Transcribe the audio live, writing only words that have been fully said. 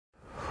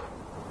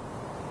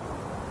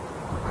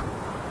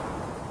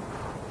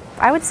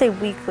I would say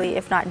weekly,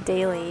 if not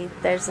daily,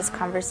 there's this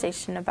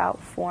conversation about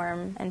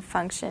form and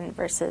function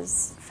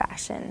versus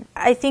fashion.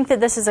 I think that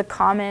this is a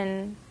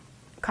common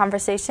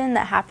conversation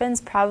that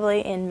happens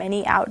probably in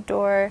many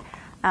outdoor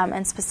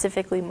and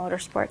specifically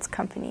motorsports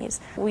companies.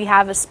 We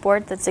have a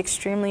sport that's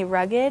extremely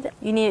rugged.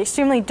 You need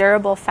extremely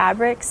durable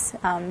fabrics,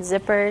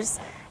 zippers.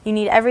 You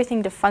need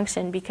everything to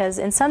function because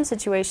in some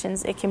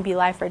situations it can be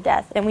life or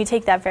death, and we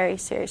take that very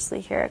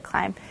seriously here at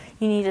KLIM.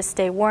 You need to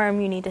stay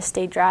warm, you need to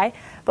stay dry,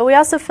 but we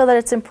also feel that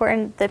it's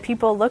important that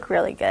people look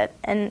really good,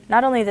 and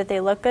not only that they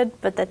look good,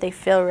 but that they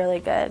feel really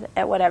good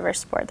at whatever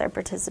sport they're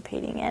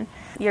participating in.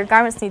 Your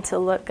garments need to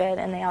look good,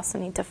 and they also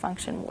need to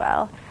function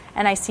well,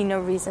 and I see no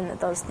reason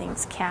that those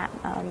things can't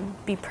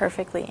be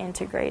perfectly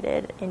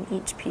integrated in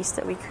each piece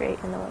that we create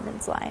in the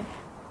women's line.